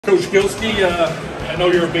Coach Gilski, I know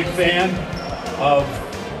you're a big fan of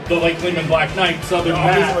the Lake Lehman Black Knights. Other than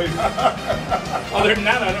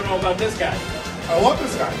that, I don't know about this guy. I love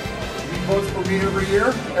this guy. He votes for me every year,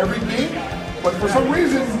 every game. But for some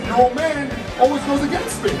reason, your old man always goes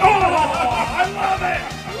against me. Oh, I love it!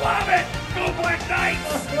 I love it! Go Black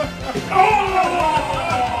Knights! Oh,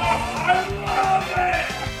 I love it!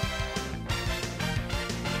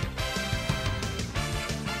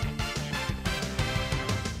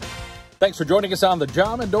 Thanks for joining us on the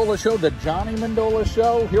John Mendola Show, the Johnny Mendola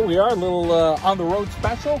Show. Here we are, a little on-the-road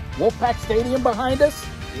special. Wolfpack Stadium behind us.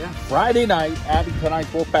 Yeah. Friday night, Abington Heights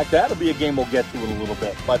Wolfpack. That'll be a game we'll get to in a little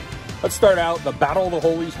bit. But let's start out the Battle of the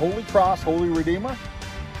Holies. Holy Cross, Holy Redeemer.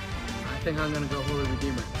 I think I'm going to go Holy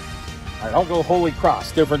Redeemer. All right, I'll go Holy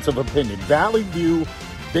Cross. Difference of opinion. Valley View,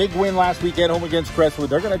 big win last weekend home against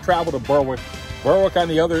Crestwood. They're going to travel to Berwick. Berwick on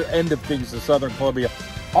the other end of things to Southern Columbia.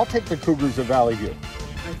 I'll take the Cougars of Valley View.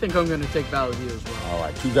 I think I'm going to take Valley View as well. All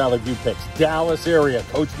right, two Valley View picks. Dallas area,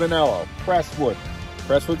 Coach Mendola, Crestwood.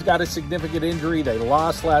 Crestwood's got a significant injury. They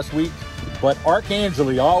lost last week, but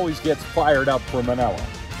Archangeli always gets fired up for Mendola.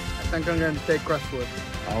 I think I'm going to take Crestwood.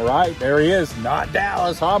 All right, there he is. Not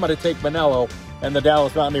Dallas. I'm going to take Mendola and the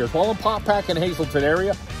Dallas Mountaineers. Well, in Pop-Pack and Hazleton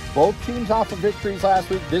area, both teams off of victories last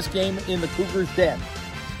week. This game in the Cougars' den.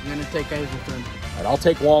 I'm going to take Hazleton. And I'll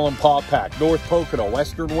take Wallen Pop-Pack, North Pocono,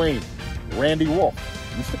 Western Wayne, Randy Wolf.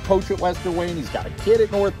 Used to coach at Western Wayne. He's got a kid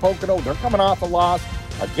at North Pocono. They're coming off a loss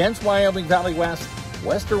against Wyoming Valley West.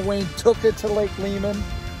 Western Wayne took it to Lake Lehman.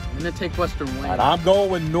 I'm going to take Western Wayne. And I'm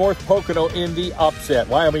going with North Pocono in the upset.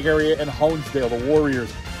 Wyoming area and Honesdale, the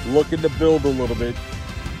Warriors looking to build a little bit.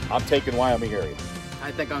 I'm taking Wyoming area.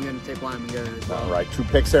 I think I'm going to take Wyoming area as well. All right, two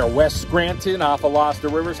picks there. West Scranton off a loss to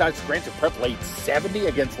Riverside. Scranton Prep laid 70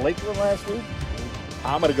 against Lakeland last week.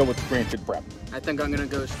 I'm going to go with Scranton Prep. I think I'm going to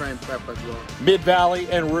go Scranton Prep as well. Mid-Valley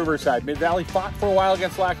and Riverside. Mid-Valley fought for a while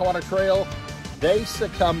against Lackawanna Trail. They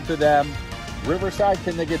succumbed to them. Riverside,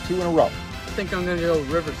 can they get two in a row? I think I'm going to go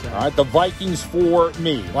Riverside. All right, the Vikings for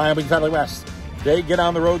me. Wyoming Valley West. They get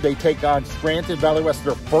on the road. They take on Scranton Valley West.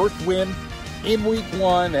 Their first win in week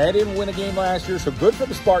one. They didn't win a game last year, so good for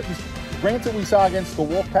the Spartans. Granted, we saw against the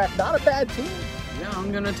Wolfpack, not a bad team. Yeah,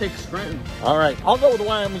 I'm going to take Scranton. All right, I'll go with the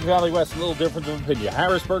Wyoming Valley West. A little difference of opinion.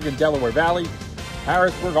 Harrisburg and Delaware Valley.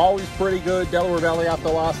 Harrisburg always pretty good. Delaware Valley after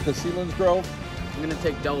the loss to Sealands Grove. I'm going to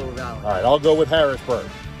take Delaware Valley. All right, I'll go with Harrisburg.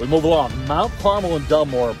 We move along. Mount Carmel and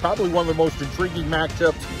Dunmore, probably one of the most intriguing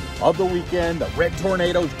matchups of the weekend. The Red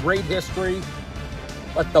Tornadoes, great history.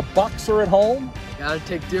 But the Bucks are at home. Got to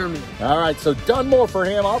take Deermead. All right, so Dunmore for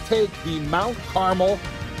him. I'll take the Mount Carmel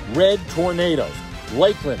Red Tornadoes.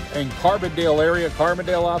 Lakeland and Carbondale area.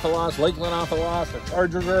 Carbondale off the loss. Lakeland off the loss. The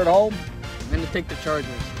Chargers are at home. I'm going to take the Chargers.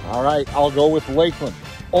 All right, I'll go with Lakeland.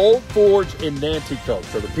 Old Forge and Nanticoke.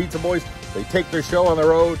 So the Pizza Boys, they take their show on the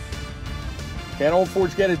road. Can Old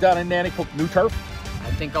Forge get it done in Nanticoke? New turf?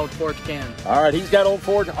 I think Old Forge can. All right, he's got Old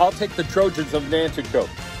Forge. I'll take the Trojans of Nanticoke.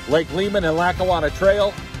 Lake Lehman and Lackawanna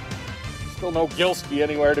Trail. Still no Gilski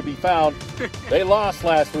anywhere to be found. They lost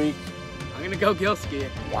last week. I'm going to go Gilski.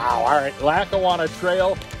 Wow, all right. Lackawanna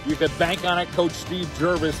Trail. You can bank on it, Coach Steve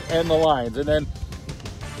Jervis and the Lions. And then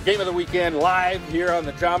the game of the weekend live here on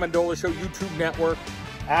the John Mendola Show YouTube network.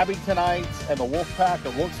 Abington Heights and the Wolfpack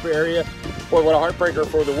of Wilkes-Barre area. Boy, what a heartbreaker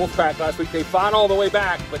for the Wolfpack last week. They fought all the way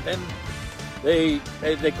back, but then they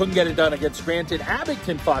couldn't get it done against Scranton.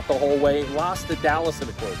 Abington fought the whole way, lost to Dallas in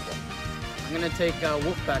a close one. I'm going to take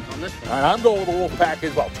Wolfpack on this one. All right, I'm going with the Wolfpack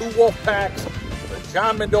as well. Two Wolfpacks. The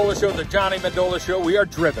John Mendola Show, the Johnny Mendola Show. We are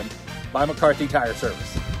driven by McCarthy Tire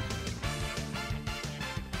Service.